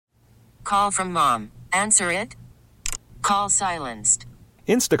Call from mom. Answer it. Call silenced.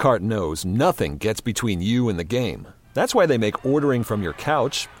 Instacart knows nothing gets between you and the game. That's why they make ordering from your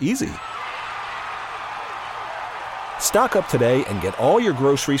couch easy. Stock up today and get all your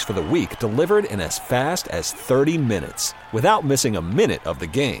groceries for the week delivered in as fast as 30 minutes without missing a minute of the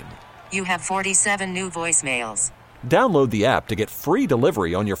game. You have 47 new voicemails. Download the app to get free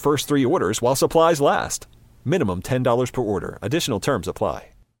delivery on your first 3 orders while supplies last. Minimum $10 per order. Additional terms apply.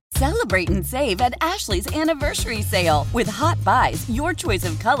 Celebrate and save at Ashley's Anniversary Sale. With Hot Buys, your choice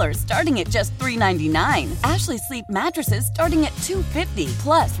of colors starting at just $3.99. Ashley Sleep mattresses starting at $2.50.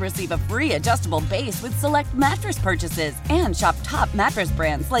 Plus, receive a free adjustable base with select mattress purchases. And shop top mattress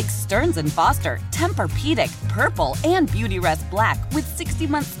brands like Stearns & Foster, Tempur-Pedic, Purple, and Beautyrest Black with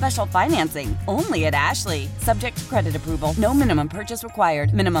 60-month special financing. Only at Ashley. Subject to credit approval. No minimum purchase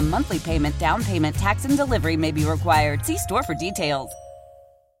required. Minimum monthly payment, down payment, tax, and delivery may be required. See store for details.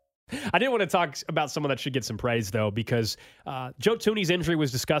 I did want to talk about someone that should get some praise, though, because Joe Thuney's injury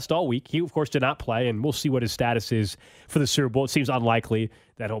was discussed all week. He, of course, did not play, and we'll see what his status is for the Super Bowl. It seems unlikely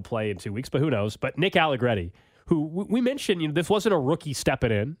that he'll play in 2 weeks, but who knows? But Nick Allegretti, who we mentioned, this wasn't a rookie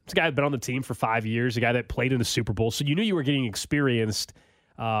stepping in. It's a guy that's been on the team for 5 years, a guy that played in the Super Bowl, so you knew you were getting experienced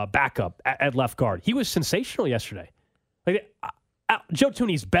backup at left guard. He was sensational yesterday. Joe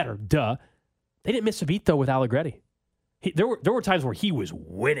Thuney's better, duh. They didn't miss a beat, though, with Allegretti. There were times where he was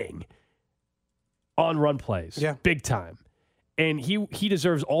winning on run plays, big time. And he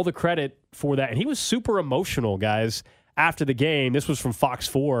deserves all the credit for that. And he was super emotional, guys, after the game. This was from Fox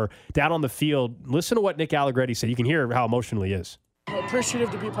 4, down on the field. Listen to what Nick Allegretti said. You can hear how emotional he is. I'm appreciative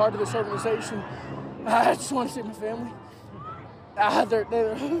to be part of this organization. I just want to see my family.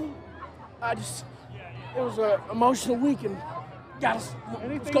 It was an emotional week, and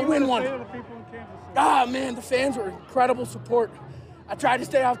let's go win one. Man, the fans were incredible support. I tried to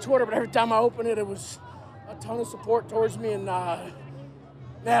stay off Twitter, but every time I opened it, it was a ton of support towards me. And I'm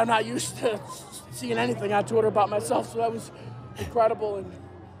not used to seeing anything on Twitter about myself, so that was incredible. And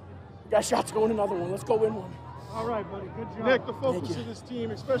we got shots to go win another one. Let's go win one. All right, buddy. Good job. Nick, the focus of this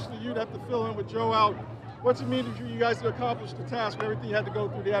team, especially you, to have to fill in with Joe out. What's it mean to you guys to accomplish the task and everything you had to go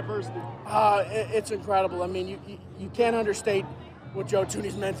through, the adversity? It's incredible. I mean, you can't understate what Joe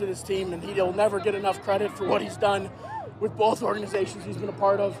Thuney's meant to this team, and he'll never get enough credit for what he's done with both organizations he's been a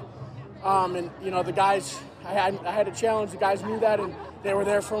part of. The guys, I had to challenge. The guys knew that, and they were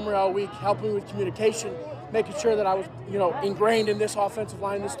there for me all week, helping me with communication, making sure that I was, ingrained in this offensive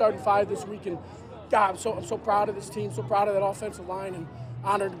line, this starting five this week. And God, I'm so proud of this team, so proud of that offensive line, and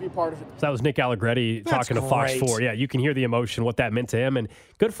honored to be a part of it. So that was Nick Allegretti talking to Fox 4. Yeah, you can hear the emotion, what that meant to him, and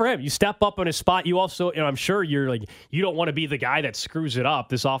good for him. You step up on his spot. You also, I'm sure you're like, you don't want to be the guy that screws it up,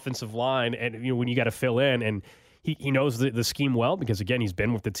 this offensive line, and when you got to fill in, and he knows the scheme well because, again, he's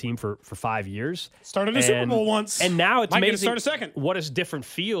been with the team for 5 years. Started a Super Bowl once. And now it's amazing start a second. What a different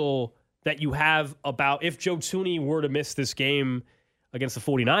feel that you have about if Joe Thuney were to miss this game against the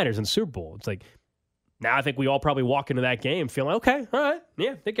 49ers in the Super Bowl. It's like, now I think we all probably walk into that game feeling, okay, all right,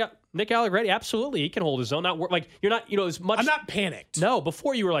 yeah, Nick Allegretti, absolutely, he can hold his own. You're not, as much. I'm not panicked. No,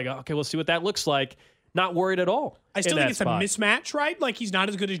 before you were like, okay, we'll see what that looks like. Not worried at all. I still think it's a mismatch, right? Like, he's not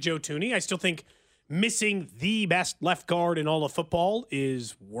as good as Joe Thuney. I still think missing the best left guard in all of football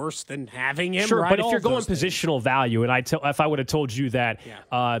is worse than having him. Sure, right? but if you're going positional value, and if I would have told you that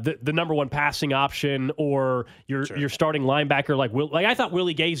the number one passing option or your starting linebacker, like I thought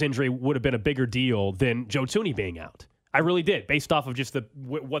Willie Gay's injury would have been a bigger deal than Joe Thuney being out. I really did, based off of just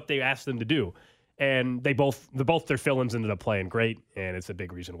what they asked them to do. And both their fill-ins ended up playing great, and it's a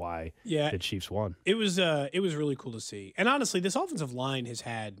big reason why the Chiefs won. It was really cool to see. And honestly, this offensive line has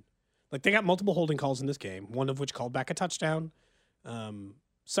had, they got multiple holding calls in this game, one of which called back a touchdown,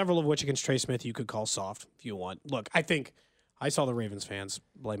 several of which against Trey Smith you could call soft if you want. Look, I think I saw the Ravens fans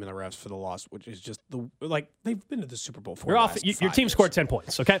blaming the refs for the loss, which is just they've been to the Super Bowl for your team scored 10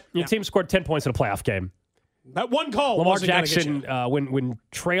 points, okay? Your team scored 10 points in a playoff game. That one call. Lamar Jackson, when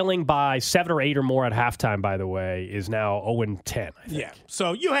trailing by 7 or 8 or more at halftime, by the way, is now 0-10, I think. Yeah,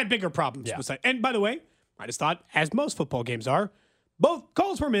 so you had bigger problems. Yeah. And by the way, I just thought, as most football games are, both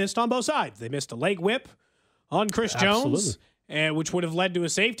calls were missed on both sides. They missed a leg whip on Chris Jones, which would have led to a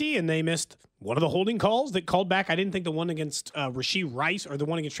safety, and they missed one of the holding calls that called back. I didn't think the one against Rashee Rice or the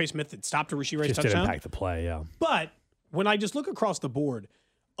one against Trey Smith that stopped a Rashee Rice touchdown. Just didn't impact the play, yeah. But when I just look across the board,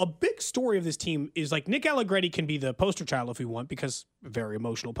 a big story of this team is Nick Allegretti can be the poster child if we want, because a very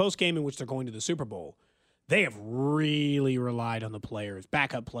emotional postgame in which they're going to the Super Bowl. They have really relied on the players,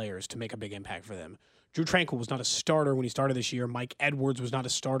 backup players, to make a big impact for them. Drew Tranquill was not a starter when he started this year. Mike Edwards was not a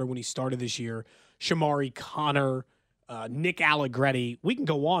starter when he started this year. Shamari Connor, Nick Allegretti. We can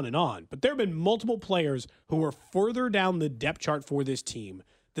go on and on, but there have been multiple players who are further down the depth chart for this team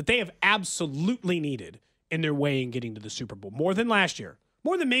that they have absolutely needed in their way in getting to the Super Bowl. More than last year.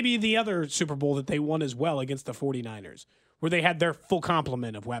 More than maybe the other Super Bowl that they won as well against the 49ers, where they had their full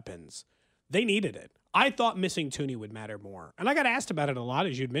complement of weapons. They needed it. I thought missing Tooney would matter more. And I got asked about it a lot,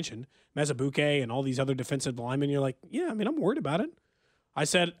 as you'd mentioned, Mazabuke and all these other defensive linemen. You're like, yeah, I mean, I'm worried about it. I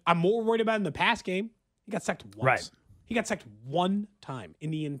said, I'm more worried about it in the pass game. He got sacked once. Right. He got sacked one time in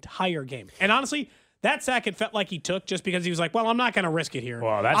the entire game. And honestly, that sack it felt like he took just because he was like, well, I'm not going to risk it here.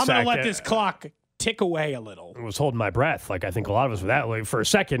 Well, I'm going to let this clock tick away a little. I was holding my breath. Like, I think a lot of us were that. Like, for a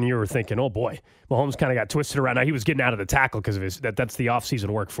second, you were thinking, oh, boy. Mahomes kind of got twisted around. Now, he was getting out of the tackle because of his that's the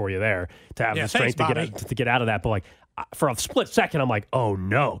offseason work for you there, to have the strength to get out of that. But, like, for a split second, I'm like, oh,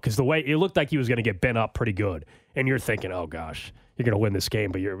 no, because the way it looked like he was going to get bent up pretty good. And you're thinking, oh, gosh, you're going to win this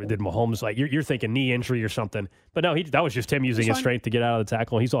game. But did Mahomes, like, you're thinking knee injury or something. But no, that was just him using his strength to get out of the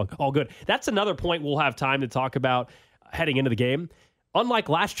tackle. He's all good. That's another point we'll have time to talk about heading into the game. Unlike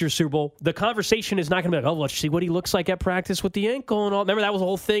last year's Super Bowl, the conversation is not going to be like, oh, let's see what he looks like at practice with the ankle and all. Remember that was the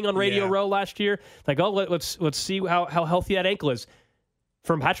whole thing on Radio Row last year? Like, oh, let's see how healthy that ankle is.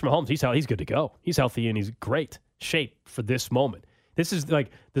 From Patrick Mahomes, he's good to go. He's healthy and he's great shape for this moment. This is like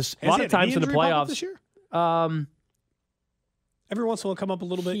this. A lot of times in the playoffs this year? Every once in a while, come up a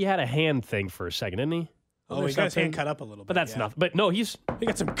little bit. He had a hand thing for a second, didn't he? Oh, he got his hand cut up a little bit. But that's nothing. But no, he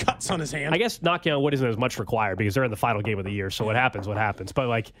got some cuts on his hand. I guess knocking on wood isn't as much required because they're in the final game of the year. So what happens. But,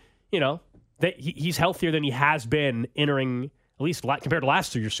 like, he's healthier than he has been entering, at least compared to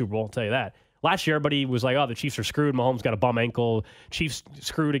last year's Super Bowl, I'll tell you that. Last year, everybody was like, oh, the Chiefs are screwed. Mahomes got a bum ankle. Chiefs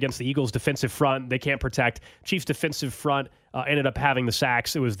screwed against the Eagles' defensive front. They can't protect. Chiefs' defensive front ended up having the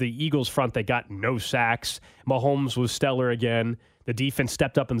sacks. It was the Eagles' front that got no sacks. Mahomes was stellar again. The defense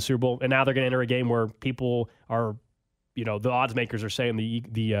stepped up in the Super Bowl, and now they're going to enter a game where people are, the odds makers are saying the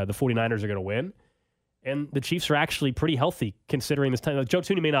 49ers are going to win. And the Chiefs are actually pretty healthy considering this time. Like, Joe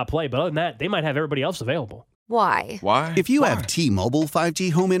Tooney may not play, but other than that, they might have everybody else available. Why? If you have T-Mobile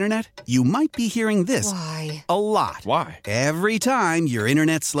 5G home internet, you might be hearing this a lot. Why? Every time your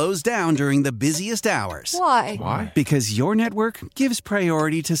internet slows down during the busiest hours. Why? Because your network gives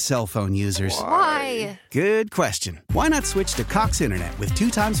priority to cell phone users. Why? Good question. Why not switch to Cox Internet with 2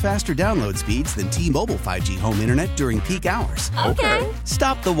 times faster download speeds than T-Mobile 5G home internet during peak hours? Okay.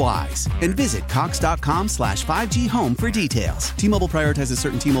 Stop the whys and visit cox.com/5G home for details. T-Mobile prioritizes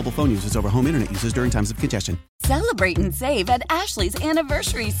certain T-Mobile phone users over home internet users during times of congestion. Celebrate and save at Ashley's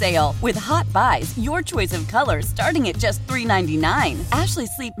Anniversary Sale. With Hot Buys, your choice of colors starting at just $3.99. Ashley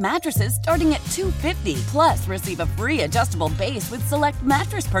Sleep mattresses starting at $2.50. Plus, receive a free adjustable base with select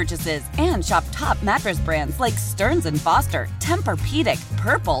mattress purchases. And shop top mattress brands like Stearns & Foster, Tempur-Pedic,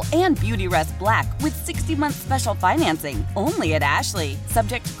 Purple, and Beautyrest Black with 60-month special financing. Only at Ashley.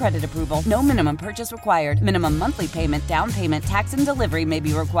 Subject to credit approval. No minimum purchase required. Minimum monthly payment, down payment, tax, and delivery may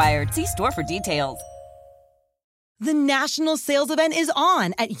be required. See store for details. The national sales event is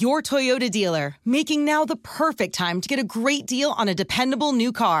on at your Toyota dealer, making now the perfect time to get a great deal on a dependable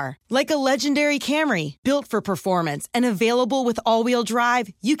new car. Like a legendary Camry, built for performance and available with all-wheel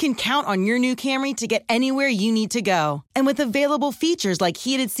drive, you can count on your new Camry to get anywhere you need to go. And with available features like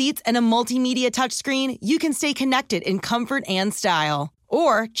heated seats and a multimedia touchscreen, you can stay connected in comfort and style.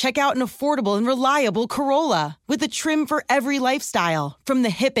 Or check out an affordable and reliable Corolla with a trim for every lifestyle, from the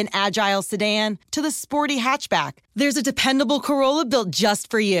hip and agile sedan to the sporty hatchback. There's a dependable Corolla built just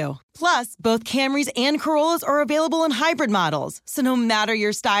for you. Plus, both Camrys and Corollas are available in hybrid models, so no matter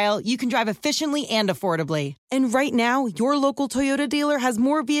your style, you can drive efficiently and affordably. And right now, your local Toyota dealer has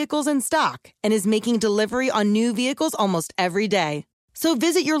more vehicles in stock and is making delivery on new vehicles almost every day. So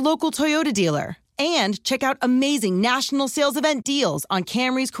visit your local Toyota dealer. And check out amazing national sales event deals on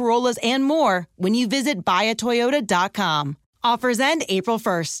Camrys, Corollas, and more when you visit buyatoyota.com. Offers end April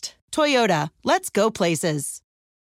 1st. Toyota, let's go places.